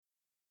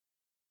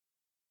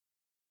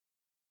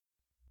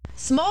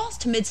Small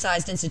to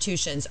mid-sized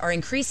institutions are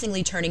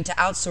increasingly turning to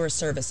outsource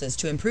services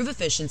to improve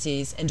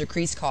efficiencies and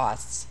decrease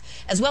costs,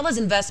 as well as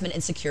investment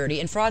in security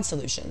and fraud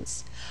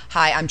solutions.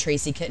 Hi, I'm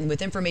Tracy Kitten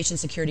with Information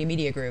Security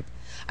Media Group.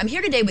 I'm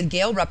here today with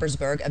Gail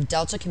Ruppersberg of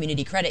Delta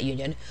Community Credit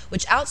Union,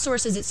 which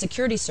outsources its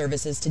security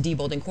services to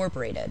Diebold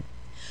Incorporated.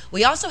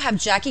 We also have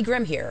Jackie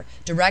Grimm here,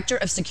 Director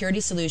of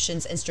Security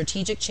Solutions and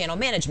Strategic Channel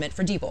Management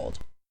for Diebold.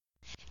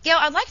 Gail,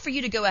 I'd like for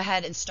you to go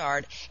ahead and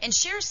start and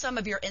share some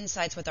of your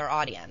insights with our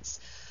audience.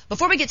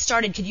 Before we get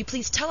started, could you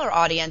please tell our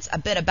audience a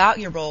bit about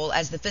your role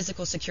as the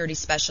physical security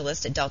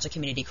specialist at Delta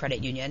Community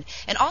Credit Union,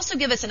 and also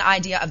give us an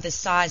idea of the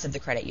size of the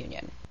credit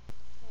union?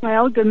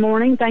 Well, good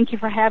morning. Thank you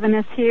for having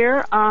us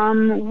here.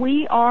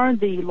 We are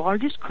the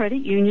largest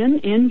credit union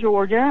in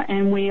Georgia,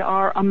 and we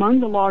are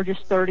among the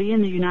largest 30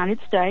 in the United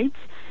States.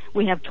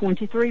 We have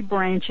 23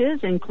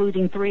 branches,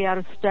 including 3 out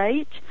of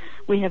state.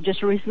 We have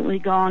just recently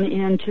gone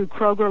into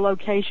Kroger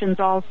locations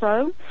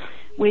also.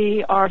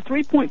 We are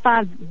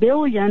 $3.5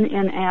 billion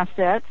in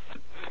assets,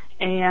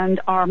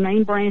 and our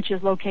main branch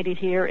is located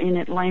here in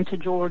Atlanta,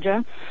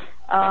 Georgia.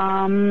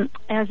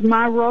 As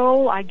my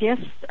role, I guess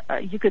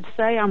you could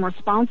say I'm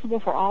responsible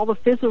for all the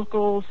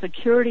physical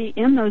security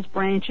in those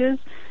branches,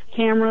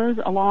 cameras,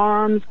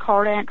 alarms,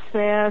 card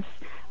access,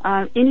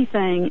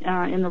 anything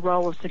in the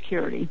role of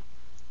security.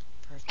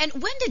 And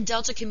when did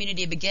Delta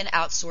Community begin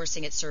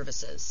outsourcing its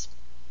services?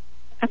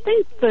 I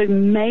think the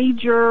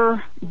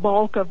major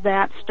bulk of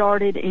that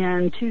started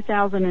in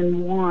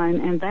 2001,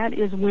 and that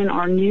is when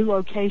our new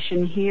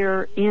location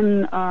here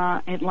in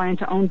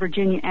Atlanta on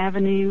Virginia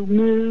Avenue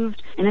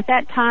moved. And at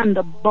that time,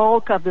 the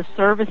bulk of the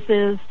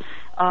services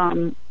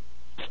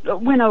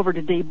went over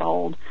to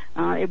Diebold.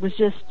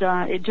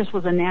 It just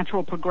was a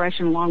natural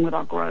progression along with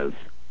our growth.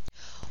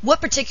 What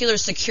particular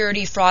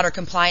security, fraud, or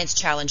compliance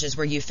challenges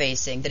were you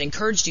facing that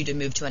encouraged you to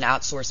move to an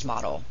outsourced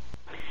model?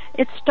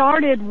 It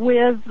started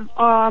with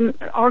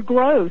our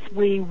growth.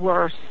 We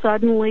were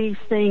suddenly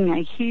seeing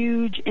a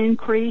huge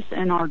increase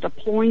in our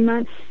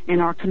deployment, in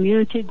our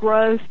community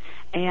growth,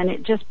 and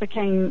it just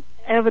became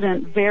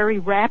evident very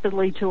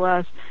rapidly to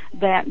us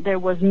that there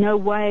was no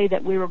way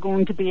that we were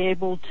going to be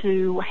able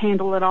to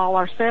handle it all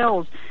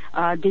ourselves.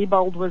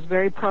 Diebold was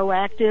very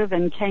proactive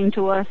and came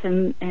to us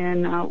and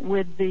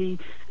with the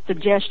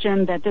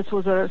suggestion that this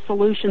was a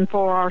solution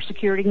for our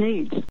security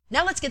needs.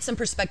 Now let's get some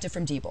perspective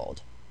from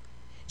Diebold.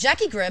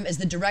 Jackie Grimm is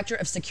the Director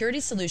of Security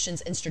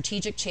Solutions and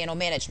Strategic Channel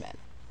Management.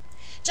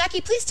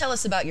 Jackie, please tell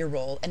us about your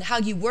role and how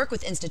you work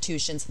with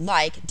institutions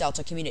like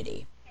Delta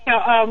Community.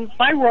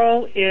 My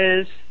role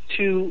is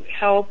to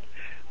help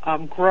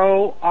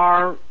grow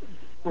our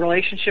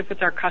relationship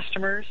with our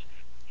customers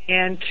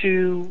and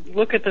to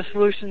look at the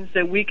solutions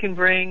that we can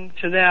bring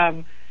to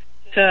them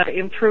to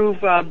improve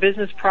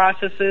business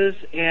processes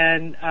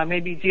and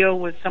maybe deal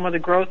with some of the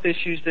growth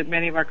issues that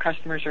many of our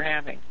customers are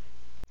having.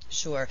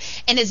 Sure.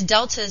 And is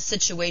Delta's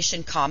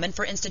situation common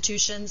for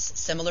institutions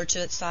similar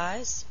to its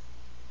size?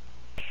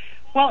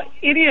 Well,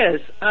 it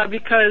is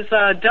because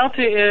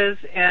Delta is,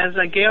 as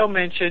Gail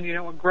mentioned,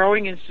 a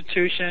growing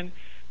institution,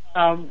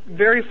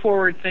 very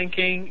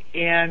forward-thinking,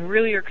 and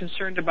really are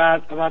concerned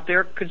about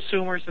their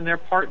consumers and their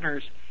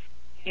partners.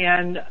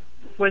 And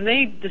when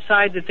they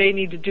decide that they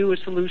need to do a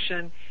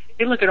solution,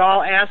 they look at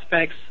all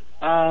aspects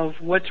of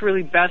what's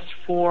really best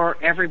for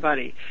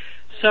everybody.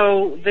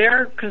 So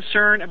their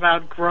concern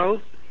about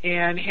growth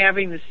and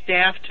having the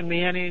staff to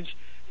manage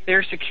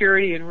their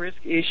security and risk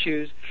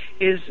issues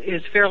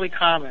is fairly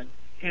common.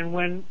 And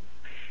when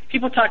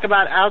people talk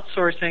about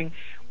outsourcing,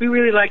 we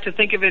really like to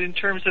think of it in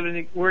terms of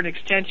we're an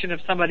extension of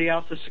somebody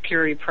else's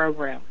security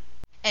program.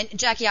 And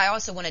Jackie, I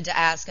also wanted to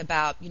ask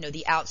about,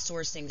 the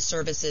outsourcing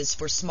services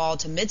for small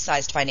to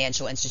mid-sized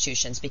financial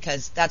institutions,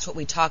 because that's what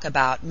we talk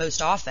about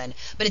most often.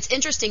 But it's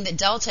interesting that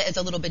Delta is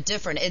a little bit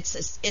different.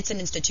 It's an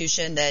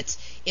institution that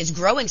is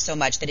growing so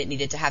much that it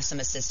needed to have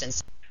some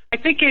assistance. I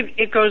think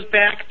it goes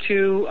back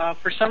to,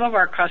 for some of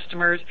our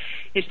customers,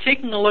 is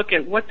taking a look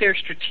at what their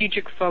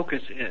strategic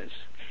focus is.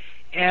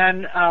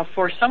 And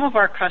for some of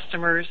our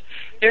customers,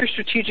 their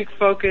strategic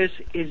focus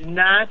is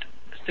not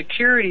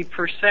security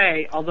per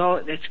se, although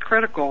it's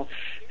critical.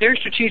 Their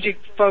strategic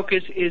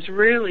focus is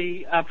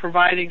really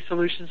providing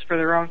solutions for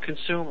their own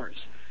consumers.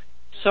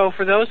 So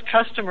for those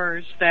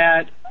customers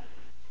that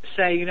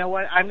say, you know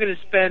what, I'm going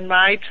to spend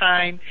my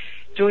time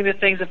doing the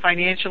things that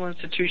financial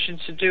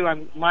institutions should do.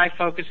 My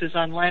focus is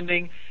on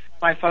lending.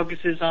 My focus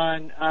is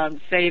on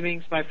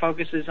savings. My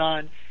focus is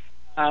on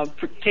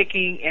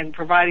taking and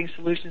providing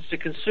solutions to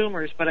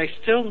consumers. But I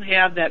still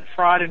have that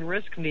fraud and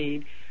risk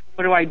need.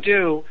 What do I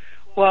do?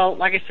 Well,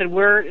 like I said,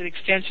 we're an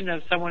extension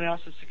of someone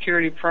else's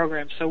security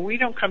program. So we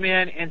don't come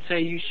in and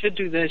say, you should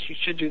do this, you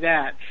should do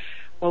that.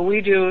 What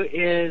we do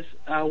is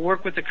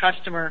work with the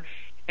customer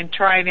and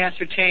try and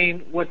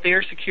ascertain what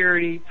their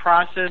security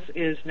process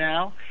is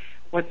now,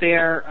 what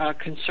their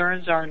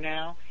concerns are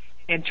now,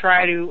 and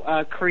try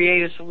to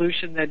create a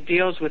solution that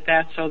deals with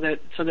that so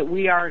that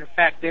we are, in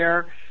fact,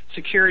 their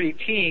security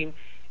team,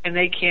 and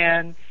they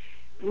can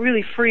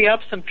really free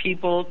up some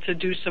people to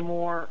do some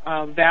more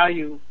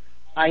value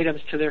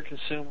items to their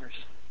consumers.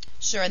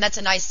 Sure, and that's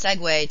a nice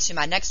segue to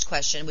my next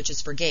question, which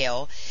is for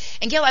Gail.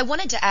 And Gail, I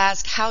wanted to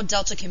ask how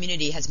Delta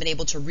Community has been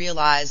able to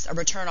realize a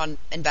return on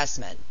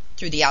investment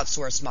through the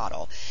outsourced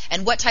model,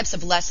 and what types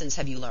of lessons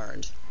have you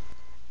learned?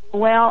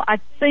 Well, I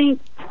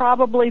think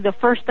probably the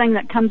first thing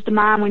that comes to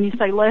mind when you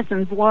say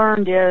lessons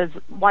learned is,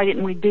 why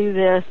didn't we do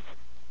this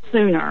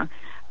sooner?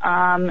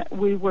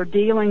 We were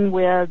dealing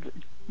with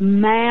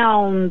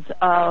mounds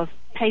of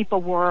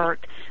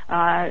paperwork.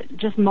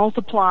 Just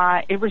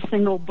multiply every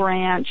single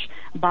branch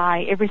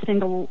by every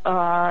single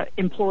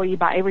employee,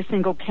 by every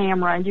single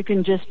camera, and you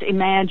can just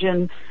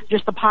imagine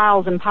just the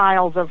piles and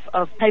piles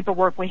of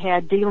paperwork we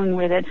had dealing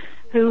with it.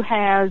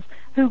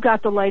 Who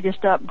got the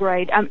latest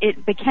upgrade?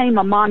 It became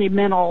a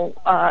monumental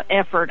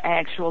effort,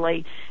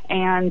 actually,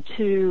 and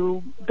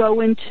to go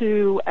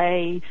into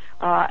an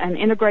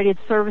integrated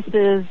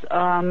services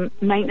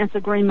maintenance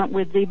agreement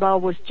with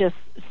Diebold was just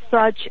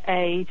such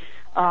a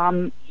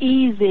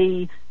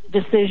easy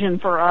decision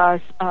for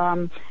us.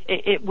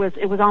 It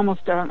was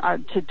almost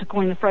to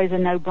coin the phrase, a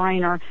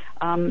no-brainer,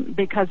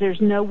 because there's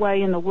no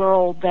way in the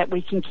world that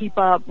we can keep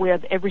up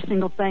with every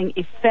single thing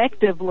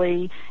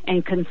effectively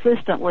and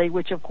consistently,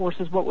 which of course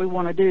is what we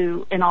want to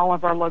do in all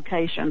of our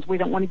locations. We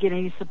don't want to get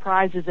any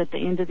surprises at the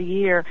end of the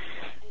year.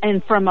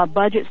 And from a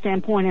budget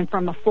standpoint and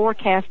from a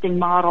forecasting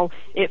model,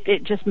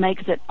 it just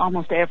makes it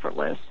almost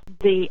effortless.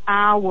 The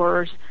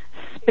hours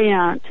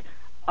spent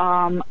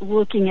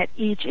looking at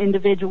each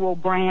individual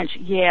branch,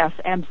 yes,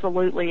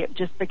 absolutely. It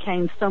just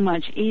became so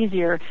much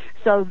easier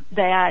so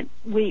that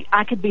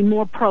I could be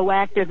more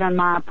proactive in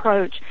my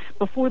approach.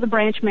 Before the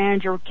branch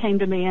manager came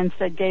to me and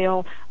said,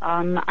 Gail,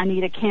 I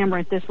need a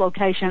camera at this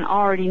location, I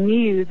already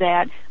knew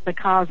that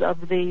because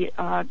of the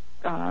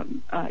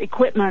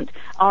equipment,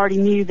 I already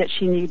knew that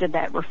she needed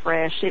that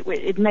refresh.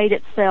 It made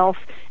itself,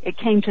 it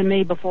came to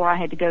me before I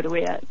had to go to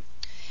it.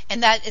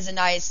 And that is a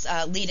nice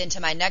lead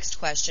into my next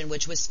question,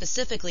 which was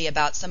specifically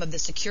about some of the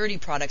security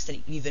products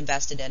that you've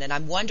invested in. And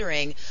I'm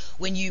wondering,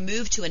 when you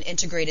move to an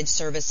integrated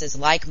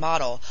services-like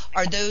model,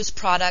 are those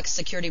products,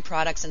 security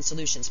products and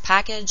solutions,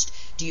 packaged?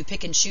 Do you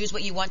pick and choose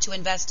what you want to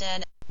invest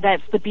in?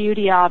 That's the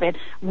beauty of it.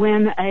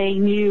 When a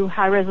new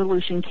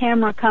high-resolution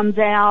camera comes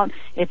out,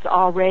 it's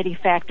already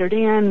factored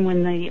in.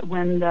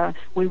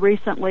 We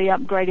recently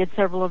upgraded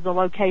several of the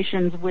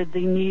locations with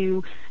the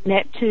new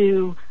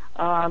Net2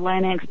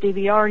 LANX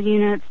DVR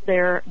units.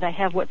 They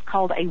have what's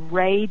called a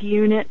RAID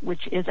unit,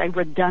 which is a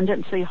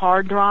redundancy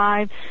hard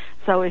drive.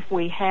 So if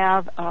we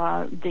have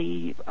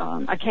the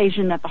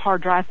occasion that the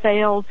hard drive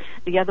fails,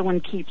 the other one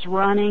keeps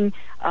running,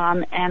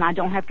 and I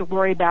don't have to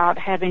worry about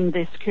having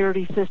the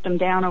security system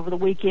down over the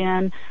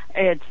weekend.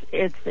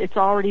 It's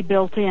already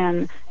built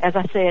in. As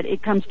I said,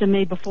 it comes to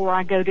me before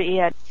I go to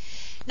it.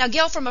 Now,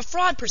 Gail, from a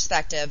fraud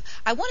perspective,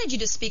 I wanted you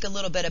to speak a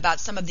little bit about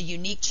some of the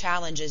unique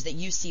challenges that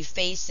you see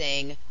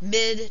facing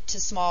mid to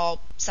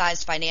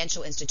small-sized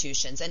financial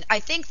institutions. And I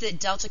think that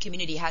Delta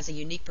Community has a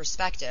unique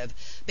perspective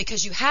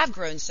because you have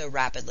grown so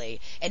rapidly,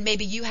 and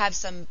maybe you have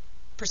some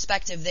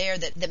perspective there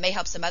that may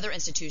help some other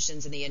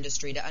institutions in the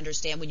industry to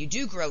understand when you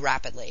do grow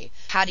rapidly,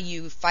 how do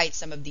you fight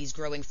some of these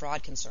growing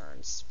fraud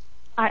concerns?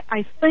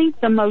 I think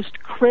the most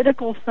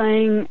critical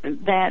thing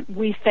that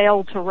we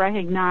failed to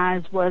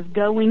recognize was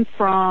going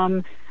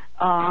from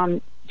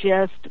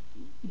just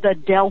the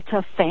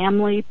Delta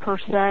family per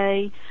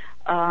se,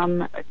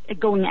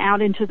 going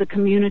out into the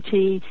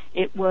community.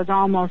 It was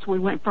almost, we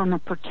went from a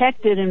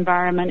protected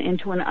environment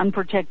into an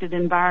unprotected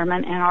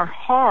environment, and our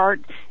heart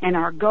and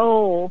our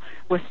goal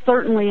was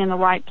certainly in the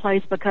right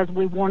place because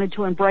we wanted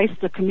to embrace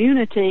the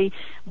community.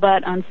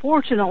 But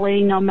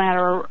unfortunately, no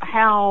matter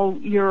how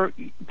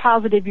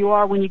positive you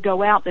are when you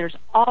go out, there's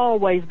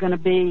always going to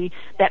be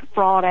that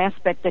fraud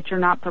aspect that you're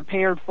not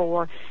prepared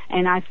for.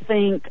 And I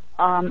think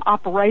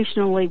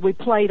operationally we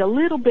played a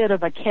little bit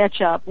of a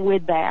catch-up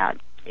with that.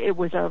 It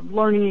was a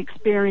learning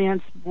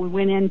experience. We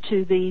went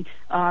into the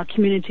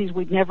communities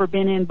we'd never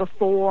been in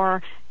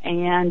before,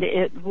 and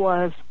it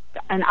was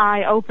an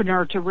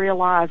eye-opener to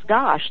realize,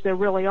 gosh, there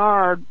really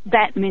are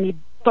that many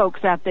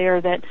folks out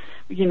there that,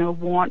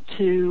 want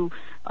to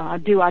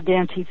do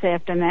identity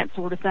theft and that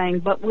sort of thing.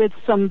 But with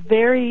some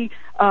very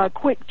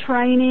quick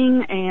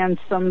training and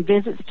some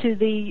visits to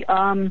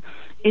the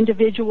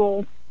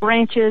individual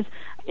branches,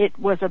 it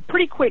was a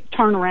pretty quick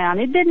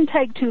turnaround. It didn't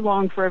take too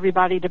long for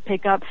everybody to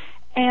pick up.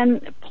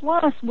 And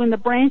plus, when the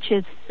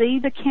branches see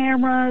the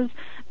cameras,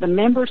 the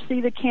members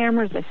see the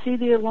cameras, they see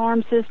the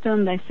alarm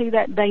system,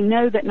 they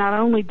know that not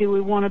only do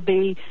we want to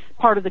be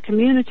part of the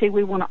community,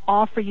 we want to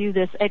offer you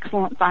this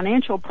excellent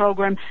financial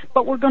program,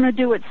 but we're going to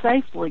do it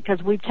safely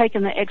because we've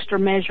taken the extra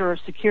measure of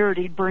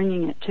security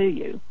bringing it to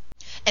you.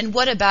 And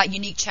what about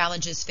unique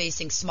challenges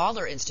facing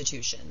smaller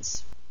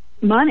institutions?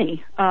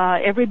 Money.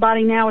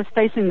 Everybody now is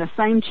facing the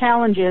same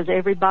challenges.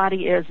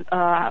 Everybody is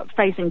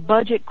facing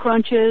budget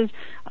crunches.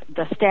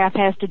 The staff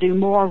has to do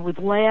more with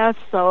less.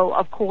 So,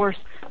 of course,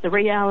 the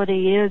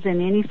reality is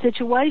in any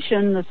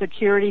situation, the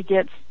security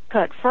gets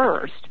cut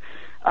first.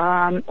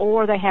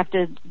 Or they have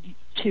to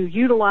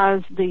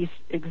utilize the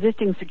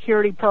existing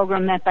security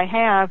program that they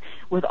have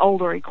with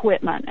older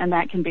equipment, and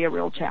that can be a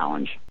real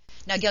challenge.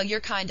 Now, Gail, you're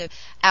kind of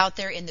out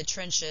there in the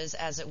trenches,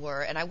 as it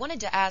were, and I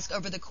wanted to ask,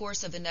 over the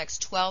course of the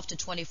next 12 to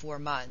 24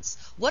 months,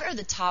 what are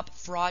the top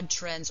fraud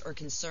trends or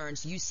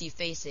concerns you see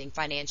facing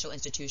financial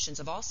institutions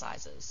of all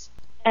sizes?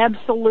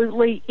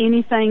 Absolutely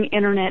anything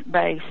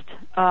internet-based.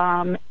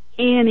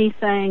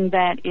 Anything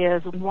that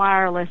is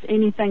wireless,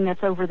 anything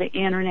that's over the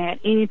internet,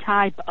 any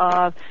type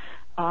of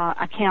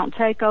account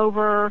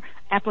takeover,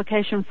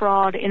 application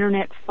fraud,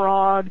 internet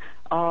fraud,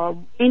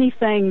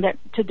 anything that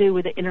to do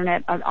with the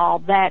internet at all,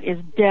 that is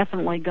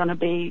definitely going to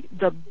be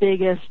the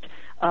biggest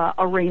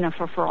arena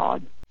for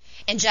fraud.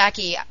 And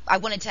Jackie, I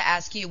wanted to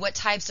ask you, what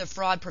types of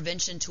fraud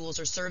prevention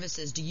tools or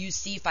services do you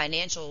see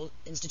financial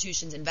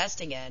institutions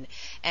investing in?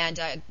 And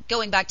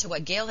going back to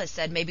what Gail has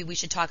said, maybe we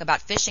should talk about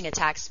phishing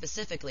attacks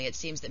specifically. It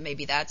seems that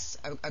maybe that's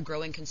a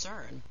growing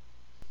concern.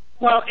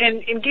 Well,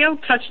 and Gail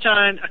touched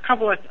on a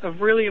couple of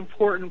really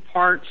important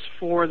parts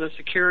for the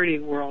security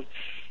world.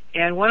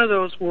 And one of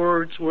those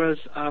words was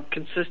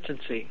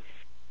consistency.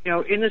 You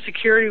know, in the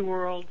security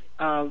world,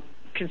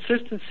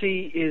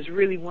 consistency is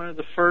really one of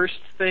the first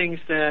things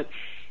that,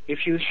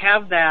 if you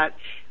have that,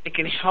 it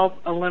can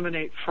help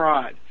eliminate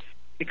fraud.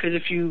 Because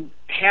if you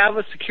have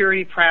a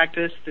security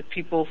practice that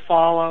people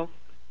follow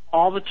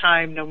all the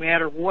time, no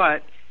matter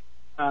what,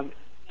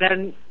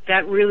 then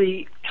that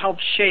really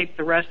helps shape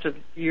the rest of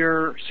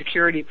your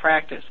security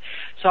practice.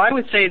 So I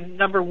would say,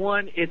 number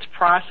one, it's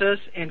process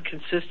and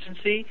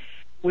consistency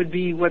would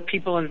be what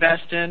people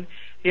invest in.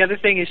 The other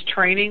thing is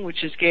training,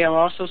 which is Gail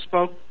also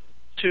spoke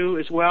to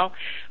as well.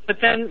 But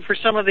then for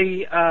some of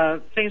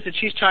the things that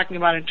she's talking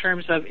about in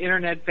terms of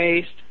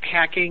internet-based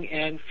hacking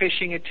and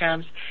phishing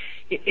attempts,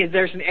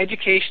 there's an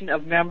education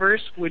of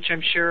members, which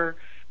I'm sure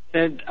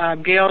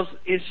that Gail's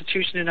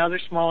institution and other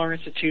smaller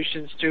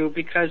institutions do,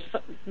 because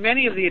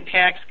many of the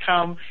attacks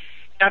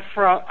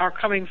are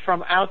coming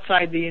from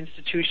outside the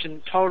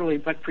institution totally,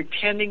 but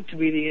pretending to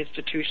be the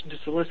institution to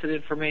solicit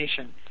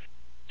information.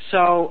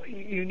 So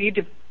you need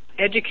to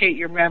educate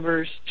your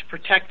members to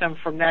protect them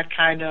from that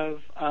kind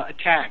of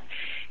attack.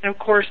 And of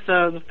course,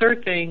 the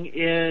third thing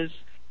is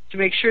to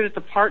make sure that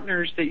the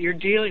partners that you're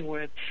dealing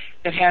with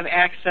that have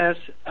access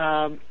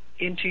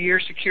into your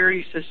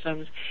security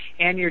systems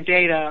and your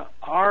data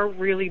are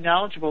really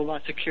knowledgeable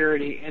about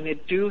security, and they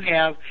do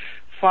have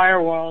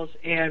firewalls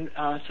and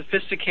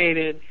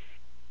sophisticated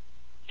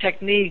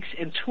techniques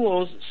and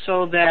tools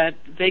so that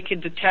they can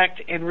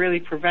detect and really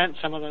prevent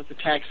some of those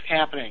attacks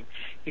happening.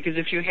 Because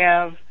if you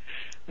have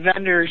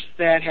vendors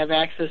that have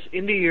access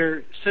into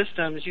your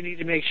systems, you need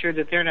to make sure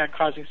that they're not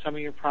causing some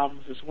of your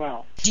problems as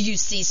well. Do you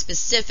see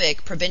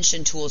specific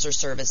prevention tools or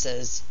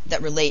services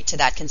that relate to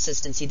that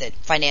consistency that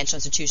financial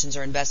institutions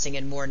are investing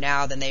in more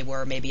now than they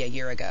were maybe a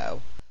year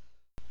ago?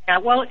 Yeah,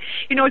 well,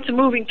 it's a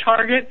moving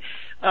target.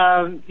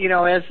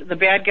 As the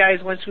bad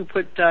guys, once we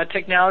put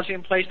technology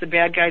in place, the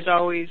bad guys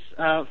always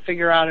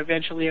figure out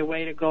eventually a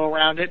way to go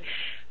around it.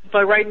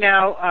 But right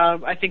now,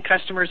 I think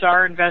customers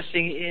are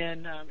investing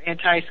in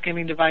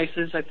anti-skimming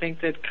devices. I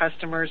think that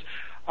customers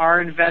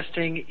are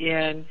investing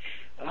in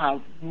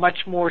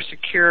much more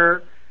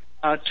secure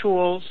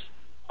tools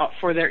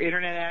for their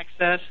Internet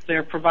access.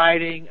 They're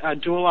providing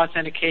dual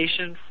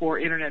authentication for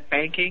Internet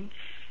banking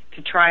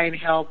to try and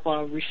help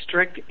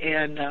restrict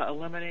and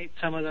eliminate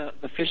some of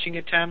the phishing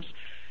attempts.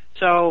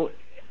 So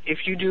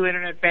if you do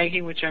Internet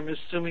banking, which I'm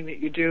assuming that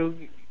you do,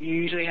 you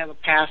usually have a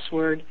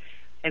password,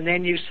 and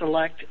then you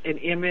select an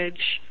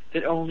image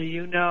that only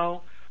you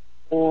know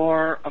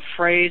or a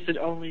phrase that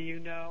only you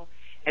know,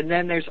 and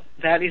then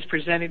that is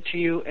presented to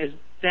you as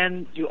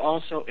then you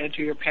also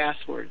enter your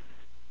password.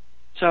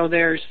 So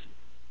there's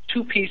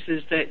two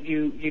pieces that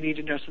you need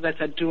to know. So that's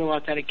a dual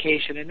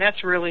authentication, and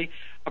that's really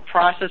a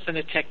process and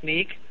a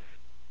technique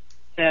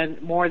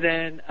and more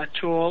than a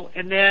tool.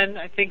 And then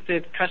I think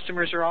that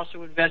customers are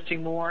also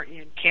investing more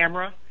in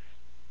camera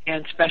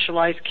and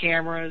specialized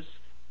cameras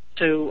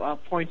to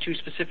point to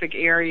specific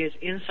areas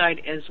inside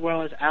as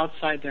well as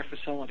outside their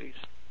facilities.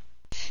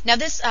 Now,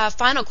 this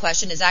final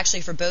question is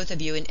actually for both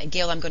of you, and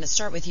Gail, I'm going to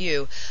start with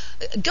you.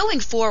 Going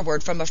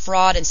forward from a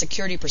fraud and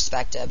security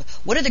perspective,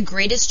 what are the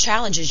greatest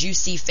challenges you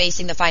see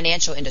facing the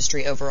financial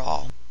industry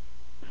overall?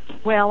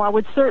 Well, I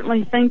would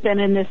certainly think that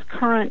in this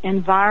current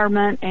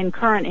environment and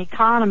current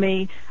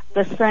economy,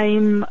 the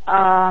same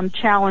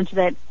challenge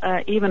that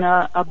even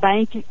a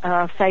bank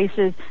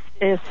faces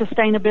is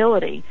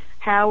sustainability.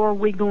 How are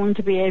we going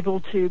to be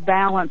able to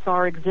balance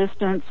our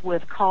existence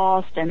with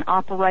cost and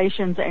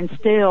operations and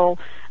still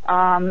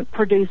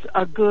produce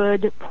a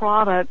good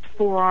product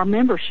for our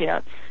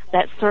membership?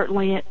 That's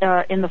certainly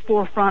in the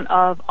forefront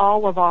of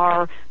all of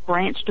our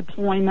branch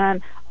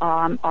deployment,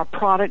 our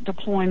product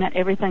deployment,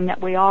 everything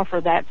that we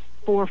offer, that's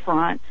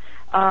forefront.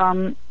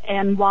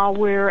 And while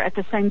we're at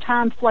the same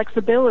time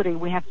flexibility,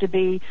 we have to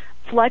be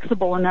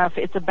flexible enough.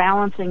 It's a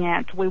balancing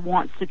act. We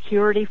want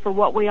security for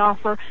what we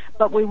offer,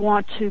 but we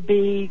want to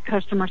be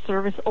customer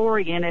service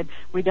oriented.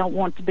 We don't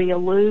want to be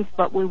aloof,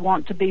 but we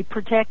want to be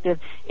protective.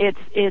 It's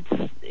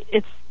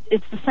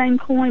the same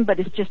coin, but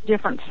it's just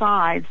different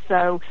sides.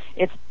 So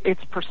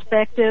it's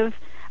perspective.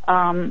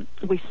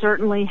 We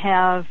certainly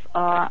have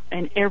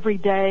an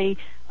everyday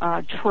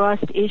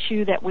trust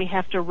issue that we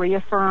have to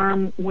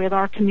reaffirm with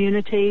our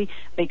community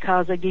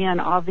because, again,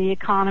 of the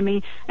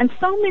economy. And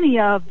so many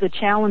of the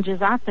challenges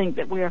I think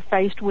that we are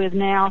faced with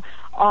now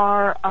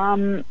are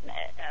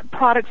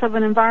products of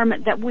an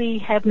environment that we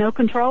have no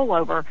control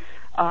over.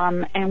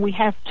 And we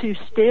have to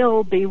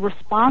still be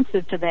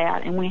responsive to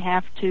that, and we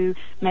have to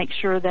make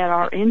sure that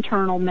our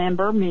internal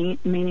member,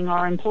 meaning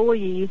our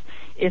employees,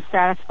 is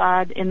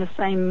satisfied in the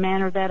same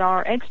manner that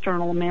our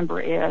external member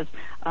is.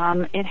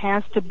 It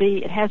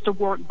has to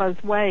work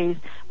both ways.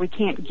 We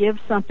can't give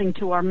something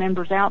to our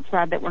members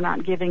outside that we're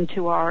not giving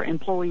to our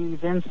employees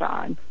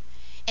inside.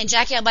 And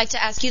Jackie, I'd like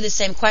to ask you the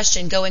same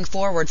question going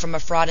forward from a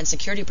fraud and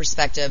security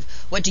perspective.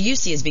 What do you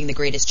see as being the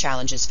greatest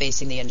challenges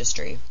facing the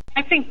industry?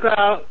 I think,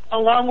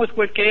 along with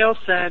what Gail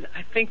said,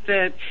 I think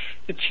that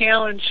the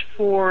challenge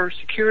for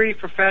security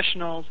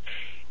professionals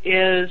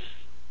is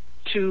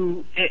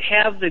to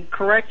have the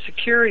correct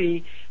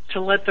security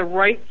to let the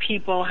right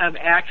people have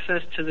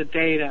access to the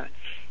data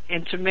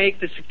and to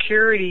make the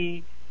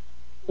security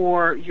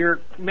for your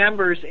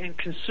members and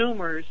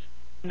consumers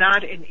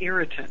not an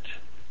irritant.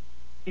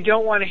 You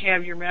don't want to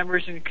have your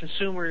members and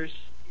consumers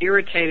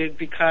irritated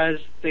because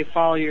they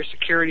follow your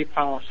security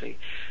policy.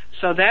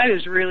 So that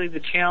is really the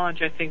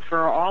challenge, I think,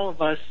 for all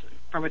of us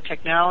from a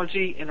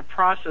technology and a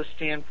process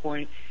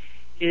standpoint,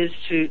 is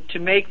to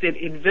make that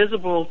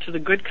invisible to the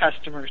good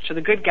customers, to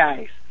the good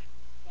guys,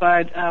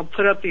 but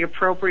put up the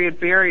appropriate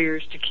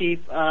barriers to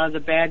keep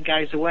the bad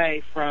guys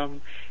away from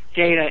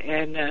data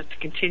and to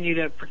continue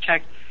to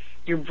protect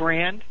your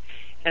brand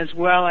as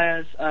well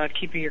as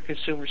keeping your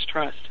consumers'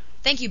 trust.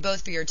 Thank you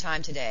both for your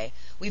time today.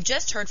 We've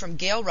just heard from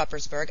Gail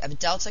Ruppersberg of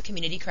Delta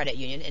Community Credit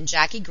Union and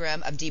Jackie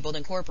Grimm of Diebold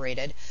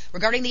Incorporated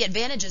regarding the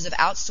advantages of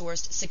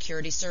outsourced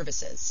security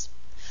services.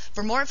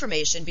 For more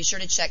information, be sure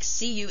to check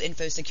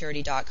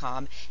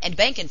cuinfosecurity.com and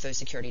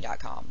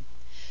bankinfosecurity.com.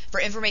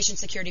 For Information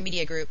Security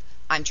Media Group,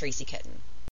 I'm Tracy Kitten.